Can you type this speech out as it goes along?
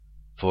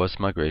Forest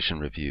Migration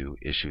Review,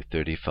 Issue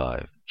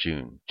 35,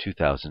 June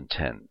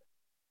 2010.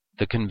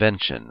 The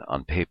Convention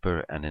on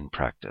Paper and in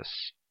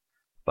Practice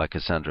by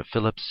Cassandra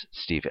Phillips,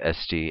 Steve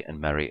Esty,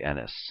 and Mary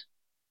Ennis.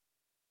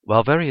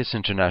 While various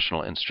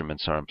international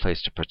instruments are in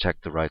place to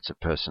protect the rights of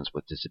persons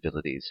with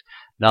disabilities,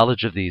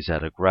 knowledge of these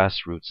at a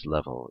grassroots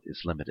level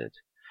is limited.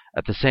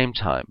 At the same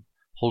time,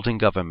 holding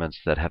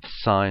governments that have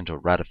signed or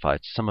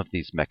ratified some of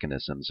these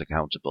mechanisms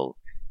accountable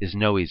is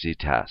no easy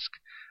task,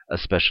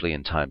 especially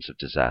in times of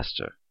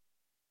disaster.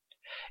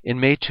 In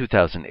May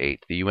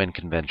 2008, the UN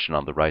Convention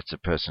on the Rights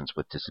of Persons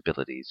with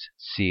Disabilities,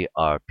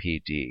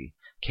 CRPD,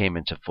 came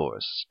into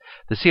force.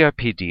 The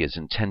CRPD is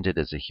intended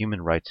as a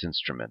human rights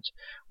instrument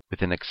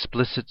with an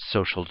explicit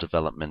social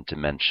development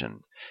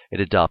dimension.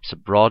 It adopts a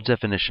broad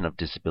definition of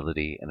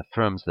disability and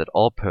affirms that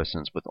all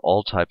persons with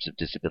all types of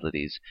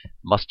disabilities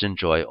must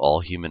enjoy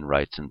all human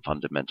rights and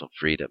fundamental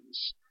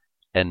freedoms.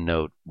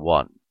 Endnote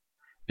 1.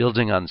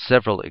 Building on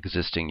several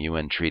existing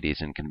UN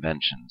treaties and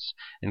conventions,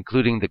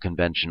 including the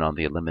Convention on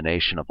the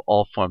Elimination of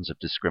All Forms of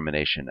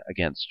Discrimination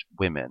Against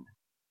Women,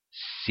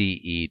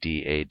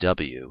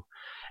 CEDAW,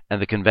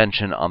 and the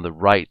Convention on the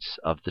Rights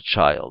of the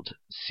Child,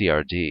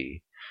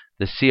 CRD,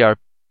 the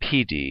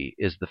CRPD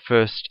is the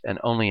first and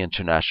only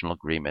international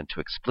agreement to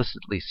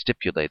explicitly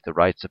stipulate the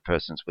rights of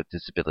persons with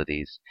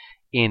disabilities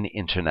in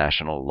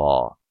international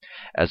law.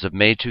 As of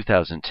May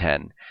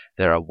 2010,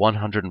 there are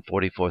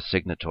 144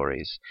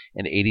 signatories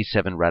and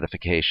 87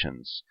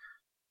 ratifications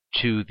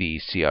to the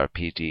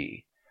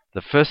CRPD.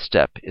 The first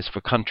step is for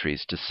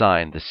countries to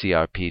sign the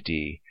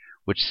CRPD,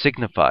 which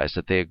signifies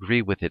that they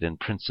agree with it in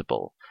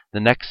principle. The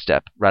next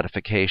step,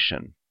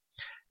 ratification,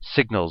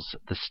 signals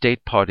the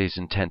state parties'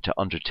 intent to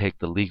undertake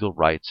the legal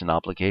rights and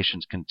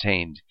obligations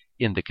contained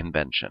in the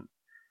convention.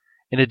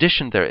 In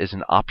addition, there is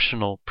an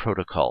optional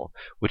protocol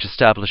which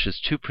establishes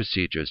two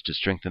procedures to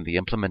strengthen the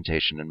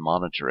implementation and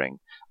monitoring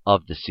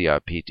of the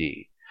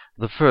CRPD.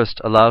 The first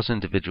allows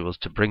individuals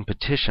to bring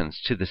petitions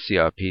to the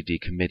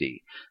CRPD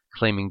committee,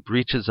 claiming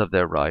breaches of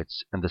their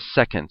rights, and the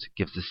second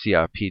gives the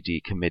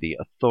CRPD committee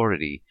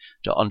authority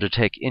to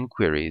undertake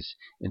inquiries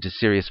into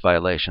serious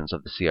violations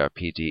of the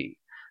CRPD.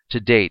 To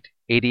date,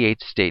 88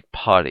 state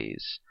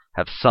parties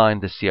have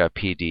signed the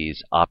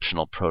CRPD's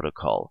optional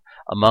protocol.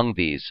 Among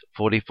these,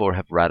 44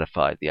 have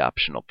ratified the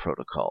optional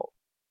protocol.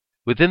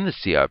 Within the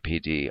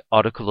CRPD,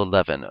 Article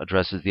 11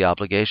 addresses the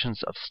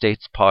obligations of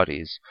states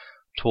parties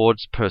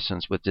towards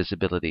persons with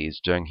disabilities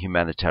during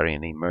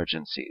humanitarian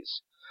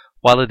emergencies.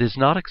 While it is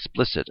not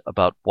explicit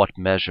about what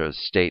measures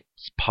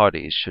states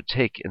parties should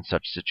take in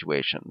such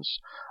situations,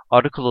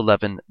 Article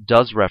 11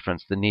 does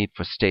reference the need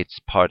for states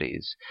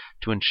parties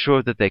to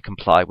ensure that they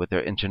comply with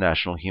their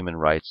international human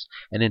rights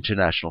and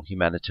international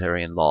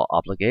humanitarian law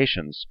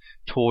obligations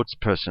towards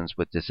persons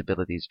with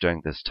disabilities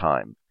during this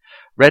time.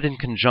 Read in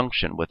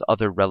conjunction with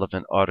other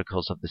relevant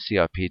articles of the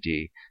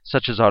CRPD,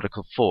 such as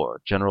Article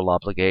 4, General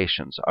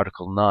Obligations,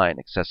 Article 9,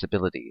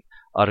 Accessibility,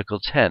 Article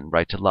 10,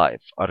 Right to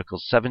Life, Article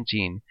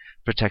 17,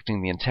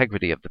 Protecting the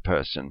Integrity of the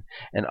Person,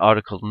 and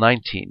Article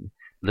 19,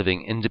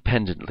 Living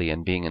Independently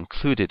and Being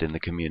Included in the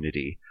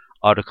Community,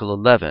 Article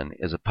 11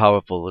 is a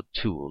powerful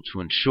tool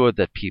to ensure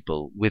that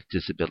people with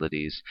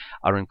disabilities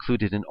are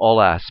included in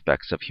all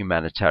aspects of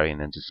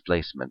humanitarian and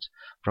displacement,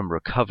 from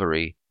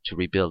recovery to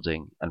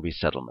rebuilding and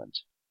resettlement.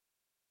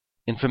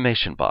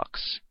 Information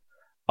box.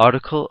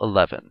 Article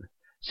 11.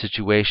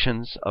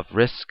 Situations of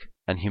risk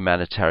and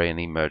humanitarian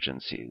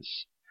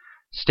emergencies.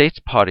 States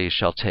parties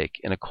shall take,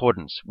 in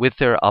accordance with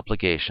their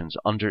obligations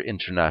under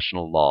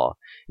international law,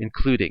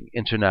 including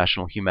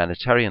international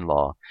humanitarian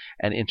law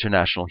and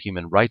international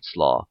human rights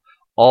law,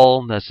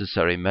 all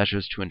necessary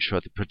measures to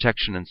ensure the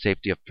protection and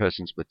safety of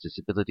persons with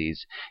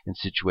disabilities in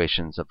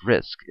situations of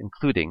risk,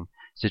 including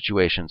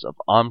situations of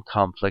armed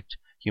conflict,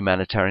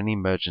 humanitarian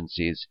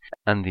emergencies,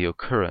 and the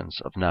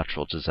occurrence of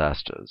natural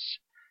disasters.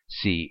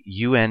 See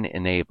UN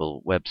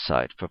Enable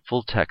website for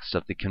full text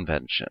of the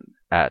convention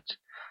at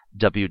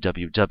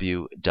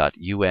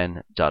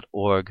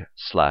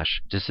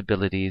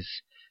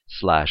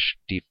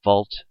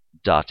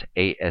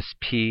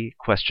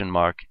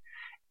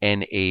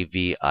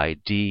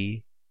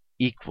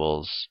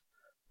equals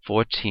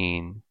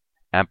 14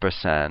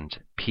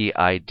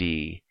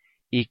 &PID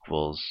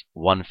equals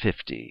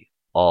 150,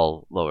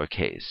 all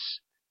lowercase.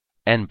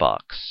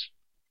 Nbox.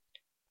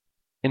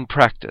 In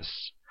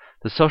practice,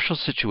 the social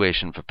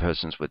situation for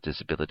persons with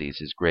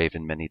disabilities is grave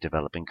in many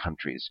developing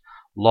countries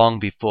long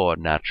before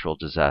natural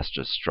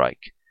disasters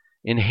strike.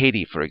 In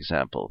Haiti, for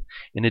example,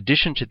 in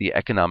addition to the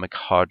economic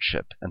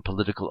hardship and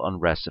political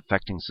unrest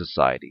affecting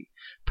society,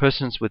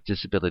 persons with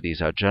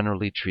disabilities are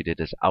generally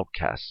treated as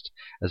outcasts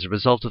as a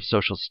result of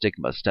social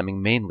stigma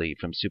stemming mainly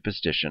from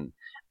superstition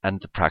and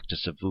the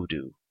practice of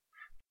voodoo.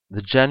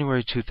 The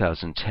January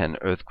 2010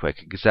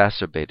 earthquake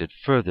exacerbated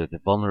further the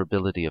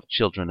vulnerability of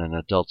children and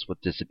adults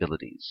with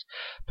disabilities,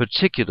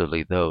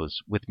 particularly those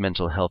with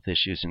mental health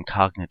issues and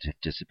cognitive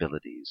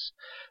disabilities.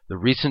 The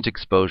recent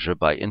exposure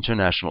by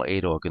international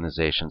aid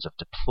organizations of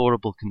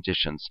deplorable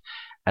conditions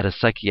at a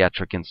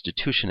psychiatric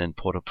institution in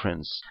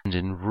Port-au-Prince and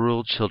in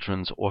rural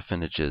children's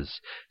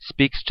orphanages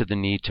speaks to the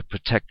need to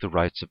protect the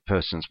rights of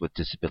persons with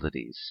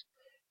disabilities.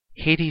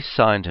 Haiti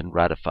signed and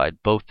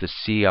ratified both the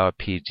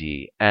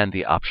CRPD and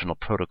the optional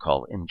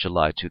protocol in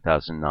July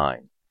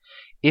 2009.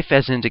 If,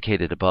 as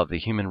indicated above, the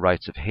human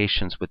rights of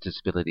Haitians with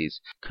disabilities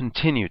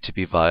continue to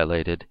be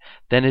violated,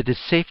 then it is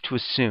safe to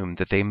assume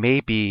that they may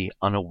be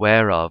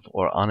unaware of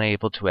or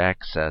unable to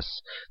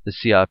access the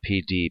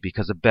CRPD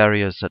because of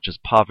barriers such as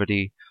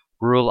poverty,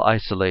 rural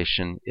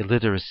isolation,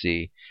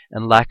 illiteracy,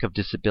 and lack of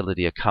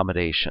disability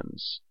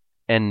accommodations.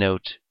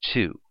 Endnote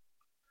 2.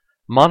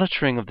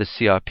 Monitoring of the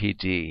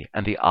CRPD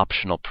and the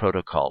optional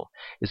protocol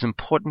is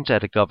important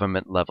at a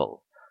government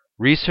level.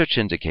 Research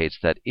indicates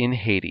that in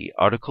Haiti,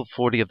 Article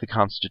 40 of the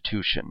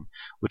Constitution,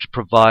 which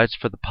provides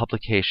for the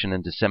publication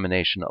and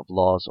dissemination of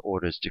laws,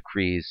 orders,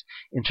 decrees,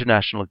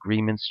 international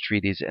agreements,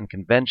 treaties, and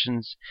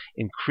conventions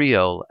in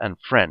Creole and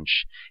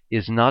French,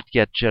 is not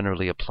yet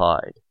generally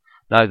applied.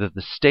 Neither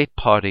the state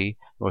party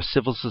nor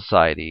civil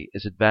society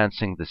is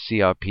advancing the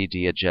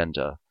CRPD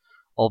agenda.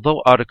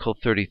 Although Article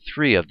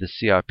 33 of the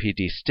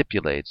CRPD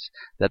stipulates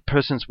that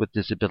persons with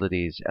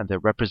disabilities and their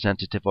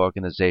representative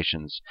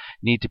organizations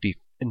need to be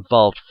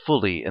involved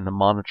fully in the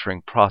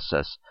monitoring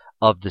process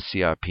of the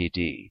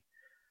CRPD.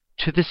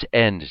 To this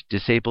end,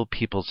 Disabled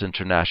Peoples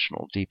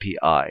International,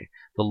 DPI,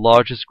 the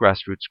largest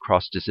grassroots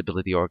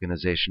cross-disability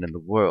organization in the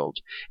world,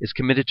 is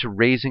committed to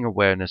raising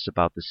awareness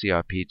about the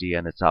CRPD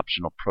and its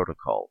optional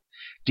protocol.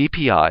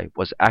 DPI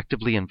was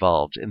actively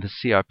involved in the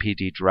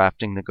CRPD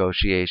drafting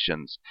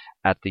negotiations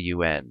at the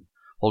UN,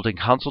 holding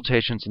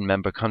consultations in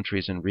member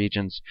countries and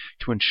regions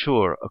to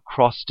ensure a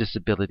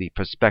cross-disability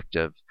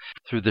perspective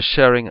through the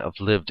sharing of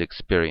lived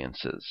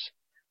experiences.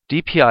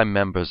 DPI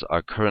members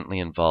are currently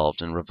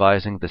involved in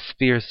revising the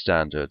Sphere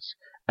standards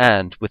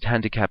and, with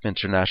Handicap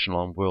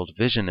International and World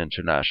Vision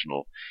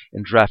International,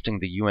 in drafting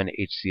the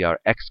UNHCR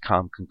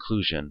EXCOM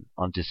conclusion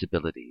on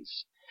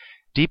disabilities.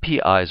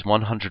 DPI's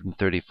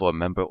 134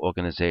 member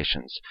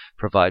organizations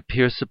provide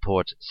peer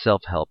support,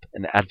 self-help,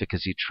 and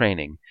advocacy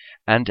training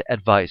and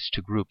advice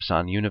to groups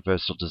on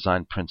universal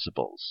design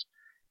principles.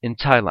 In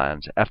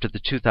Thailand, after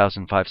the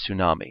 2005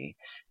 tsunami,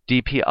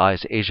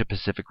 DPI's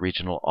Asia-Pacific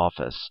Regional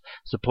Office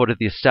supported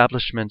the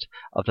establishment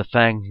of the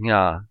Phang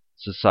Nga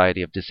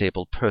Society of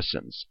Disabled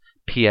Persons,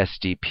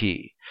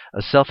 PSDP,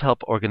 a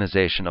self-help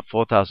organization of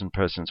 4,000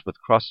 persons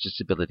with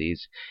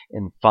cross-disabilities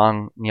in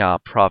Phang Nga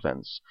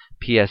Province.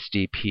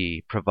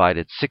 PSDP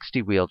provided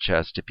 60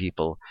 wheelchairs to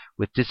people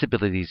with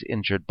disabilities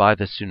injured by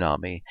the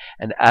tsunami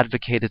and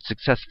advocated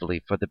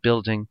successfully for the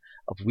building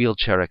of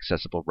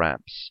wheelchair-accessible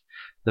ramps.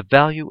 The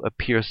value of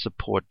peer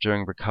support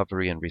during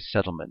recovery and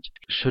resettlement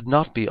should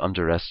not be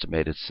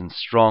underestimated, since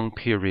strong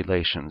peer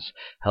relations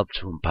help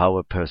to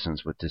empower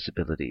persons with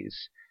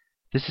disabilities.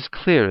 This is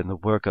clear in the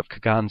work of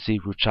Kaganzi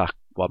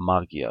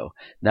Ruchakwa-Magio,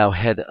 now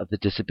head of the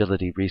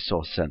Disability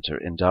Resource Center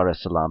in Dar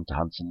es Salaam,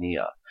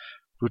 Tanzania.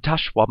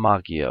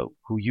 Ruchakwa-Magio,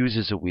 who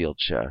uses a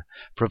wheelchair,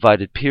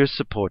 provided peer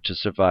support to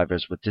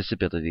survivors with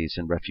disabilities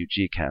in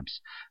refugee camps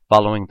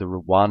following the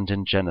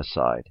Rwandan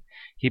genocide.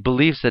 He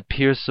believes that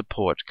peer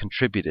support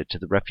contributed to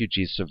the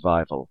refugees'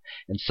 survival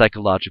and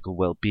psychological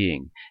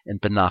well-being in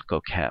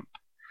Banako camp.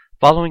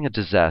 Following a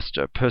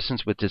disaster,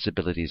 persons with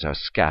disabilities are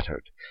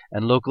scattered,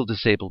 and local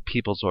disabled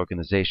people's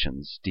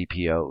organizations,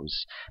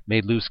 DPOs,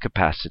 may lose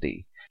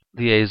capacity.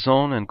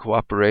 Liaison and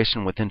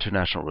cooperation with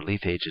international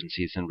relief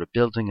agencies in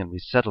rebuilding and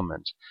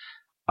resettlement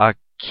are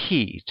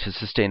key to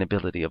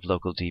sustainability of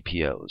local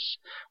DPOs.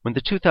 When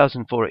the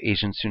 2004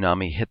 Asian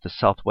tsunami hit the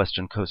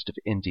southwestern coast of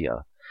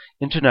India,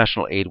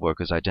 international aid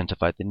workers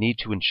identified the need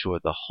to ensure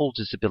the whole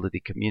disability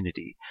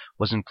community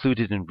was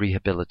included in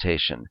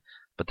rehabilitation,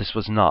 but this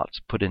was not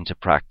put into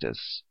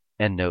practice.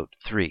 Endnote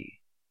 3.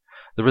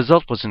 The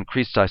result was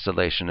increased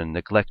isolation and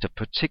neglect of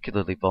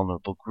particularly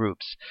vulnerable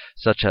groups,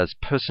 such as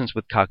persons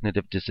with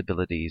cognitive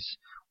disabilities,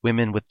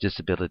 women with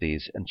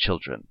disabilities, and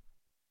children.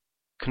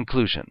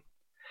 Conclusion.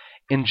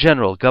 In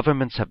general,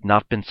 governments have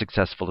not been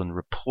successful in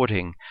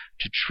reporting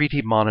to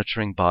treaty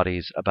monitoring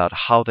bodies about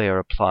how they are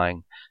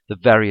applying the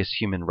various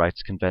human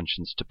rights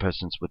conventions to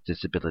persons with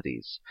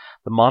disabilities.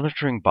 The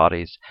monitoring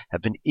bodies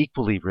have been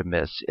equally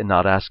remiss in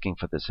not asking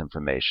for this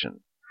information.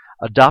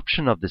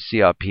 Adoption of the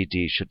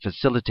CRPD should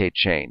facilitate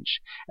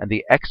change, and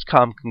the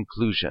EXCOM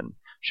conclusion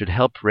should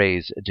help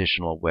raise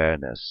additional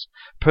awareness.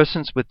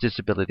 Persons with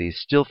disabilities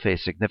still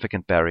face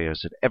significant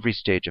barriers at every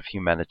stage of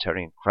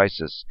humanitarian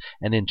crisis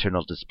and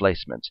internal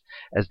displacement,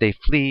 as they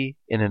flee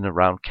in and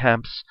around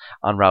camps,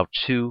 en route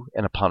to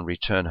and upon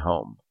return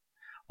home.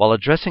 While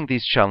addressing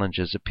these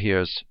challenges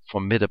appears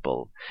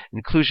formidable,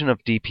 inclusion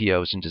of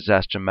DPOs in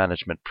disaster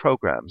management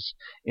programs,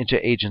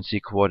 interagency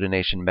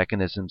coordination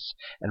mechanisms,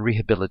 and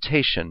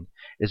rehabilitation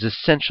is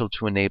essential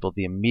to enable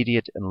the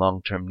immediate and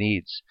long-term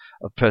needs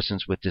of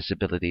persons with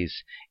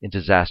disabilities in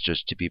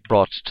disasters to be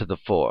brought to the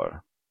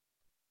fore.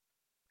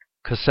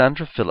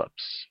 Cassandra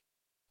Phillips,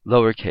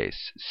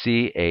 lowercase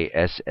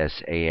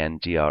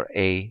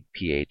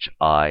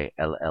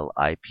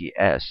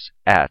CASSANDRAPHILLIPS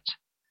at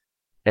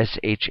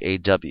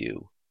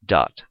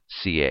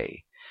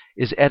shaw.ca,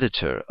 is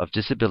editor of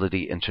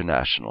Disability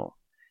International.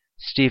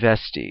 Steve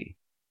Esty,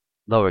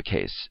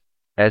 lowercase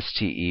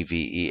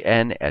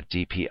STEVEN at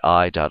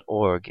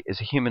DPI.org,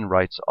 is a human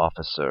rights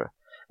officer,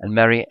 and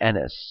Mary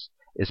Ennis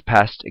is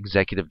past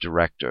executive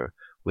director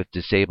with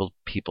Disabled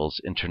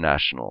Peoples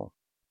International.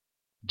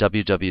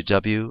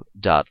 www.dpi.org.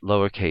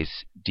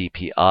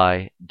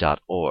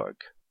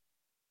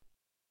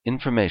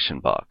 Information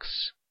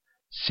box.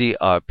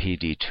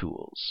 CRPD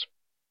tools.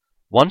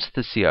 Once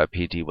the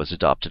CRPD was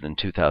adopted in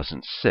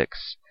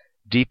 2006,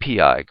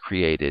 DPI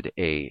created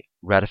a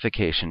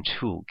ratification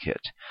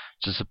toolkit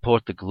to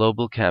support the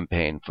global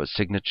campaign for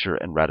signature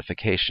and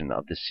ratification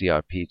of the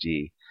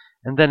CRPD,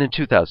 and then in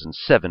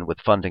 2007,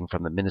 with funding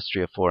from the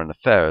Ministry of Foreign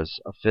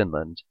Affairs of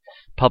Finland,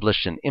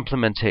 published an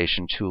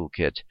implementation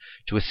toolkit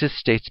to assist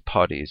states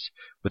parties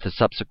with the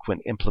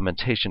subsequent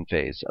implementation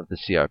phase of the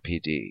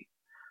CRPD.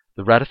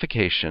 The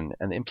ratification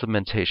and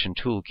implementation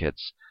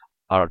toolkits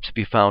are to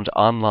be found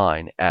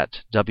online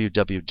at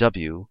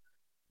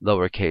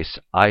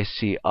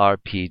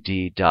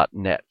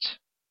www.icrpd.net.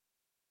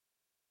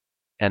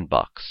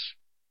 Endbox.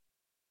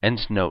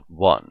 Endnote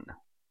 1.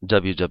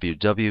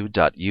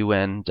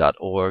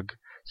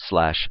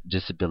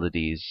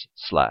 www.un.org/disabilities/.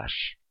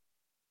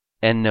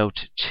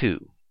 Endnote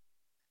 2.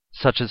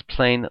 Such as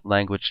plain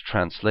language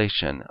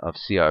translation of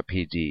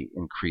CRPD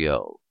in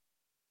Creole.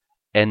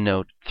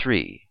 Endnote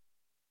 3.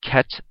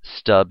 Kett,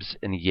 Stubbs,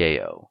 and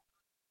Yeo,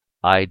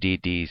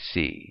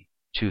 IDDC,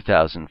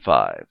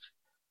 2005.